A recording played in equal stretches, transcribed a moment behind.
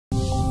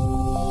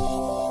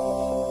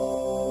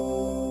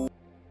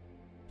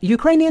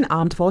Ukrainian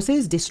Armed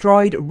Forces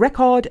destroyed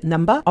record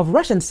number of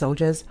Russian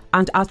soldiers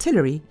and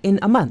artillery in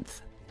a month.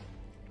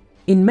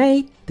 In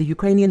May, the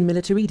Ukrainian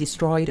military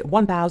destroyed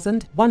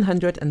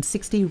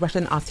 1,160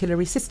 Russian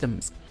artillery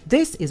systems.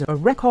 This is a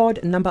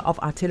record number of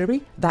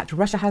artillery that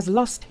Russia has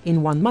lost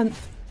in 1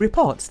 month,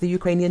 reports the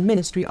Ukrainian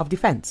Ministry of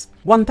Defense.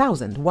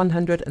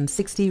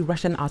 1,160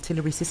 Russian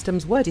artillery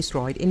systems were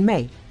destroyed in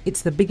May.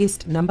 It's the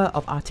biggest number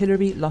of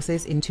artillery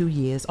losses in 2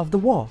 years of the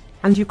war.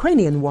 And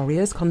Ukrainian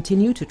warriors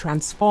continue to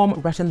transform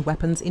Russian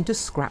weapons into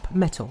scrap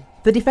metal.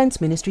 The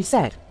Defense Ministry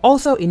said.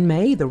 Also in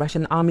May, the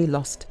Russian army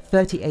lost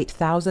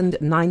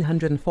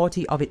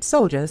 38,940 of its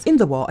soldiers in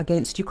the war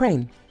against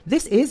Ukraine.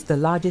 This is the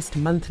largest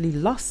monthly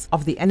loss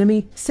of the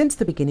enemy since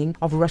the beginning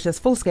of Russia's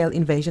full-scale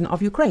invasion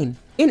of Ukraine.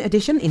 In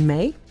addition, in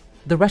May,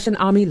 the Russian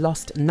army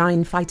lost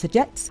 9 fighter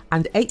jets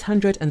and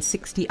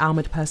 860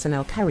 armored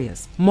personnel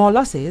carriers. More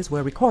losses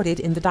were recorded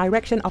in the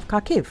direction of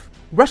Kharkiv.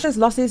 Russia's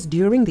losses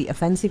during the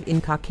offensive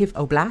in Kharkiv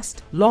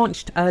Oblast,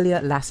 launched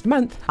earlier last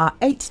month, are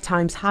 8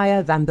 times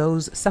higher than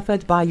those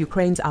suffered by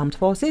Ukraine's armed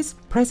forces,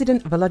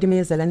 President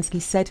Volodymyr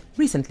Zelensky said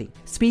recently.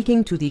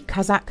 Speaking to the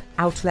Kazakh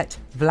outlet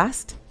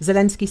Vlast,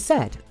 Zelensky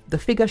said, "The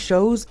figure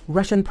shows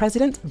Russian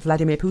President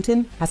Vladimir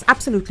Putin has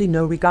absolutely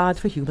no regard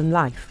for human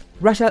life."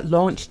 Russia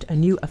launched a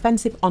new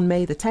offensive on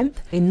May the 10th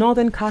in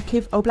northern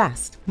Kharkiv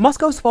Oblast.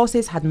 Moscow's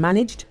forces had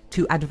managed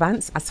to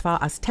advance as far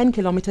as 10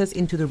 kilometers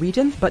into the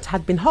region, but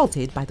had been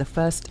halted by the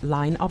first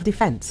line of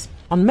defense.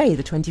 On May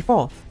the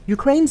 24th,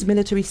 Ukraine's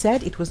military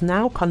said it was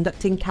now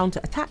conducting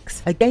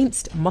counterattacks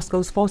against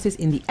Moscow's forces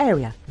in the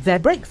area. Their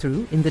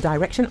breakthrough in the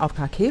direction of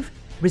Kharkiv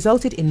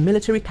resulted in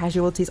military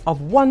casualties of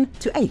 1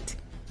 to 8,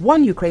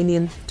 1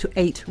 Ukrainian to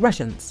 8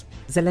 Russians.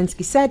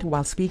 Zelensky said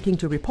while speaking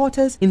to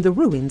reporters in the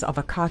ruins of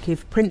a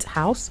Kharkiv print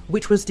house,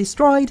 which was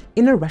destroyed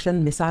in a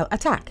Russian missile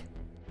attack.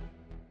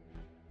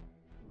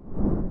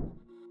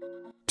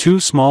 2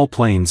 small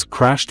planes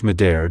crashed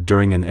midair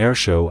during an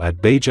airshow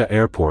at Bucha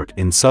airport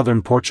in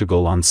southern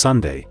Portugal on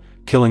Sunday,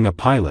 killing a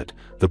pilot,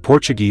 the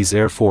Portuguese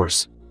Air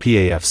Force,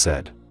 PAF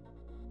said.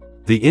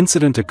 The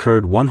incident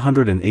occurred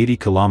 180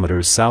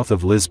 kilometers south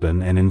of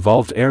Lisbon and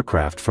involved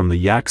aircraft from the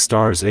Yak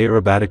Stars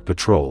Aerobatic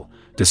Patrol,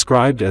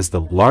 described as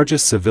the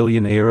largest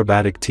civilian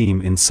aerobatic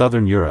team in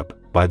southern Europe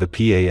by the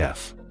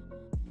PAF.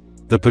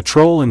 The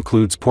patrol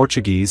includes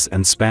Portuguese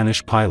and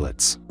Spanish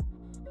pilots.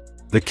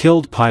 The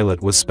killed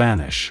pilot was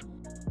Spanish.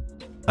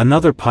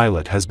 Another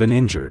pilot has been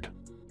injured.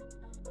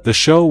 The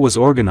show was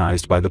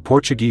organized by the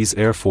Portuguese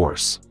Air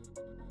Force.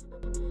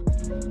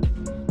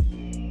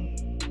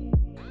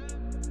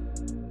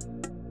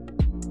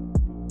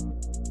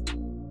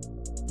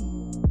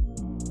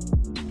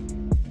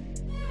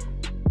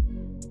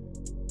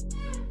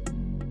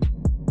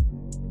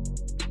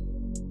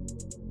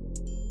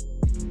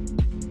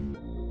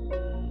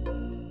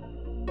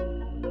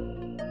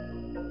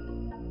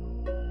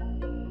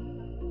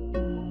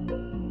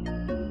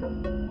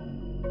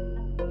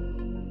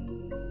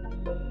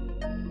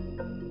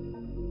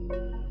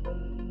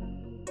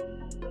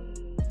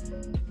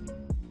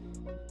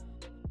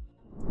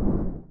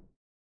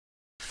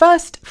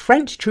 First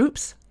French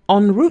troops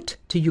en route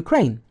to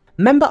Ukraine.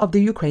 Member of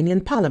the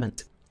Ukrainian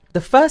Parliament.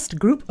 The first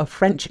group of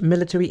French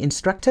military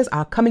instructors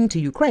are coming to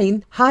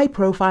Ukraine,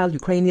 high-profile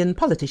Ukrainian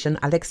politician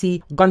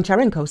Alexei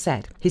Goncharenko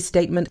said. His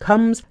statement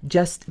comes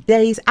just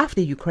days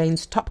after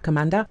Ukraine's top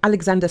commander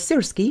Alexander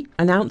Syrsky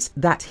announced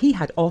that he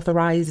had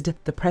authorized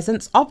the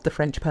presence of the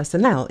French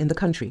personnel in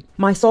the country.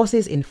 "My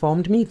sources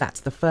informed me that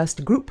the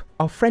first group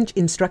of French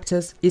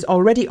instructors is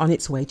already on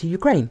its way to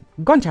Ukraine."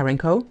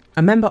 Goncharenko,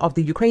 a member of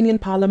the Ukrainian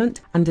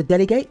Parliament and a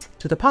delegate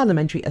to the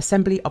Parliamentary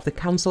Assembly of the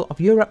Council of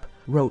Europe,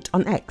 wrote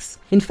on X.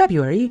 In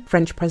February,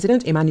 French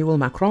President Emmanuel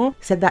Macron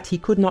said that he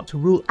could not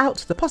rule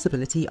out the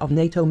possibility of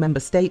NATO member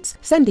states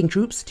sending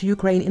troops to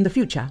Ukraine in the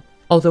future,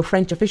 although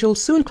French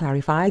officials soon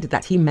clarified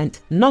that he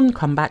meant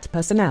non-combat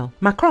personnel.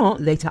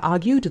 Macron later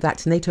argued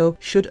that NATO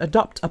should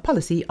adopt a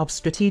policy of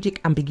strategic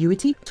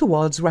ambiguity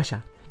towards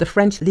Russia. The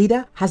French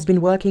leader has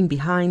been working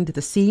behind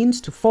the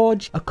scenes to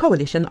forge a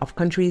coalition of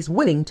countries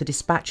willing to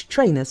dispatch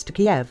trainers to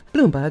Kiev,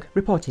 Bloomberg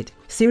reported.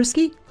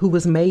 Syrsky, who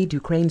was made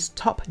Ukraine's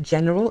top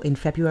general in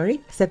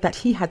February, said that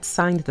he had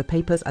signed the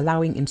papers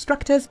allowing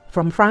instructors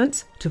from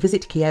France to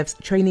visit Kiev's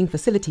training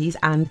facilities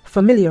and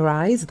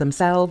familiarize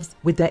themselves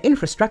with their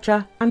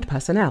infrastructure and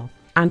personnel,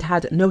 and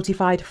had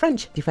notified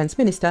French Defense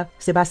Minister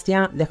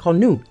Sébastien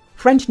Lecornu.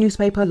 French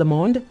newspaper Le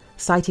Monde,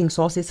 citing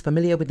sources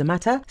familiar with the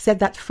matter, said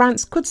that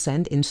France could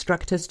send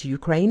instructors to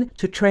Ukraine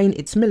to train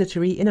its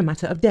military in a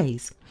matter of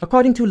days.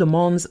 According to Le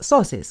Monde's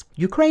sources,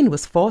 Ukraine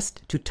was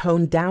forced to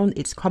tone down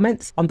its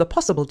comments on the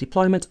possible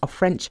deployment of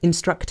French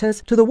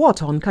instructors to the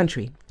war-torn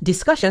country.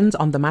 Discussions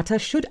on the matter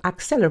should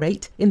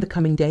accelerate in the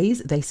coming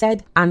days, they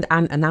said, and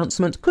an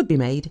announcement could be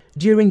made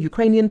during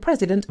Ukrainian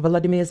President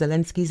Volodymyr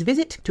Zelensky's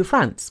visit to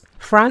France.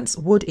 France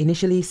would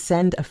initially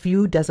send a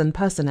few dozen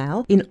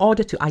personnel in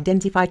order to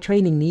identify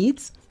training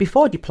needs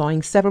before deploying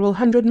deploying several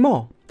hundred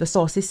more, the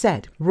sources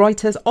said.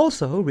 Reuters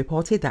also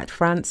reported that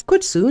France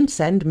could soon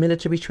send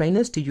military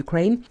trainers to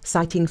Ukraine,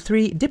 citing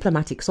 3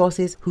 diplomatic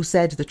sources who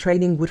said the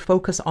training would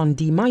focus on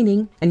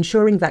demining,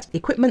 ensuring that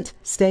equipment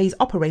stays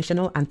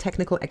operational, and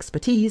technical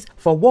expertise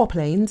for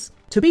warplanes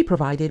to be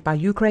provided by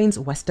Ukraine's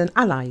Western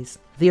allies.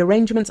 The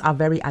arrangements are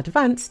very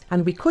advanced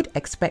and we could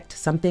expect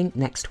something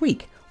next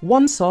week,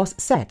 one source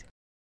said.